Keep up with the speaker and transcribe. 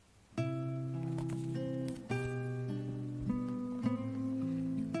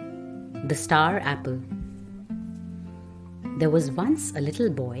The Star Apple. There was once a little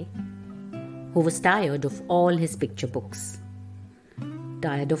boy who was tired of all his picture books,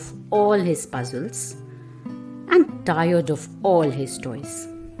 tired of all his puzzles, and tired of all his toys.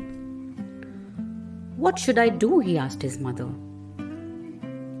 "What should I do?" he asked his mother.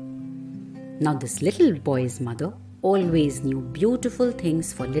 Now this little boy's mother always knew beautiful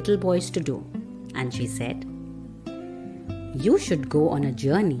things for little boys to do, and she said, "You should go on a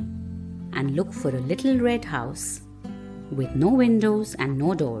journey and look for a little red house with no windows and no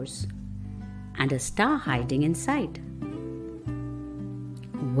doors, and a star hiding inside."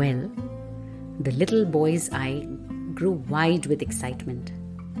 Well, the little boy's eye grew wide with excitement.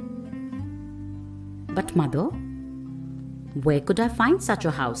 "But mother, where could I find such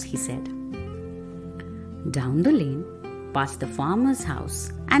a house?" he said. "Down the lane, past the farmer's house,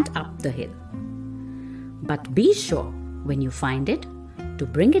 and up the hill. But be sure, when you find it, to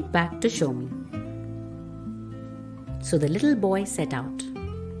bring it back to show me." So the little boy set out.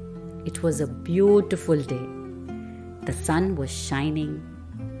 It was a beautiful day. The sun was shining,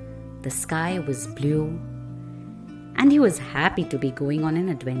 the sky was blue, and he was happy to be going on an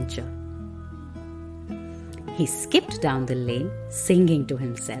adventure. He skipped down the lane, singing to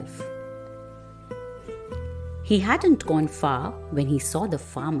himself. He hadn't gone far when he saw the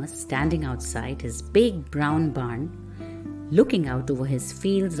farmer standing outside his big brown barn, looking out over his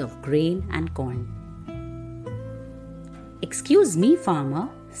fields of grain and corn. "Excuse me, farmer,"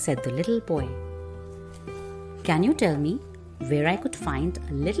 said the little boy. "Can you tell me where I could find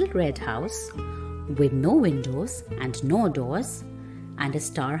a little red house with no windows and no doors and a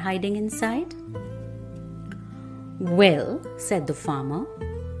star hiding inside?" "Well," said the farmer,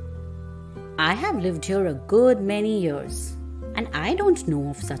 "I have lived here a good many years, and I don't know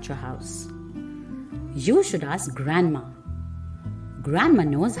of such a house. You should ask Grandma. Grandma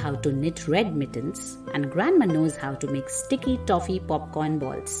knows how to knit red mittens, and Grandma knows how to make sticky toffee popcorn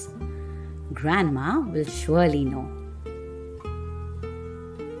balls. Grandma will surely know."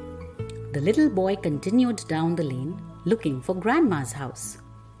 The little boy continued down the lane, looking for Grandma's house.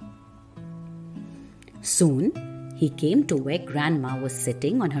 Soon, he came to where Grandma was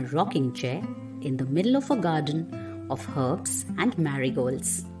sitting on her rocking chair in the middle of a garden of herbs and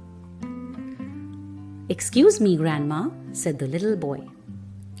marigolds. "Excuse me, Grandma," said the little boy.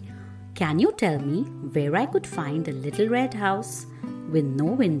 "Can you tell me where I could find a little red house with no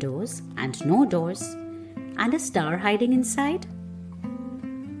windows and no doors and a star hiding inside?"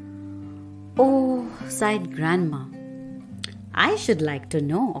 "Oh," sighed Grandma, "I should like to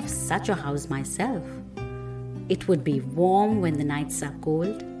know of such a house myself. It would be warm when the nights are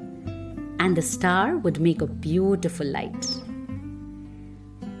cold, and the star would make a beautiful light."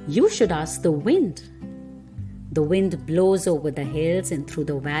 "You should ask the wind. The wind blows over the hills and through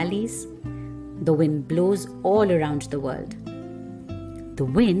the valleys. The wind blows all around the world. The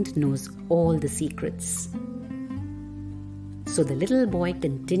wind knows all the secrets." So the little boy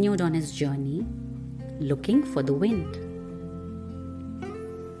continued on his journey, looking for the wind.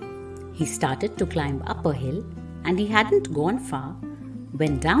 He started to climb up a hill, and he hadn't gone far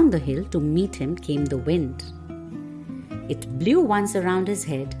when down the hill to meet him came the wind. It blew once around his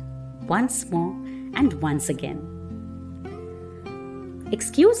head, once more, and once again.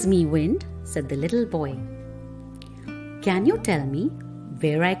 "Excuse me, wind," said the little boy. "Can you tell me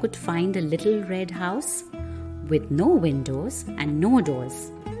where I could find a little red house with no windows and no doors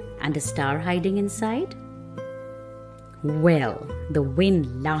and a star hiding inside?" Well, the wind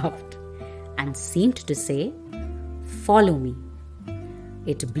laughed and seemed to say, "Follow me."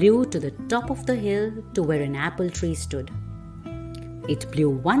 It blew to the top of the hill to where an apple tree stood. It blew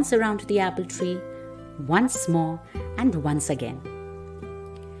once around the apple tree, once more, and once again.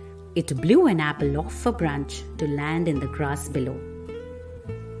 It blew an apple off a branch to land in the grass below.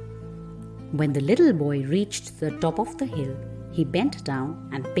 When the little boy reached the top of the hill, he bent down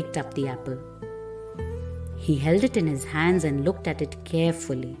and picked up the apple. He held it in his hands and looked at it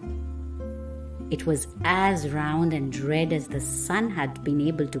carefully. It was as round and red as the sun had been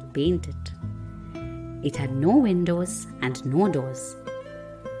able to paint it. It had no windows and no doors.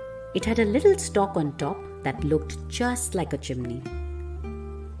 It had a little stalk on top that looked just like a chimney.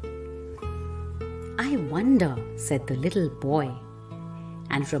 "I wonder," said the little boy,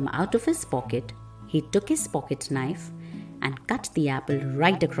 and from out of his pocket, he took his pocket knife and cut the apple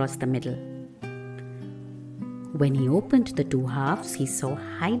right across the middle. When he opened the two halves, he saw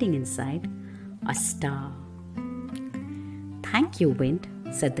hiding inside a star. "Thank you, wind,"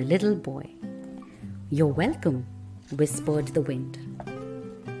 said the little boy. "You're welcome," whispered the wind.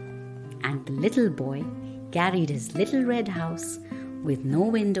 And the little boy carried his little red house with no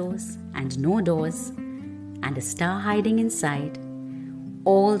windows and no doors, and a star hiding inside,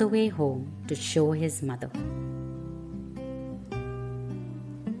 all the way home to show his mother.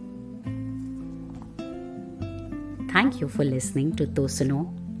 Thank you for listening to Tosuno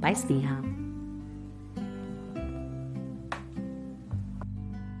by Sneha.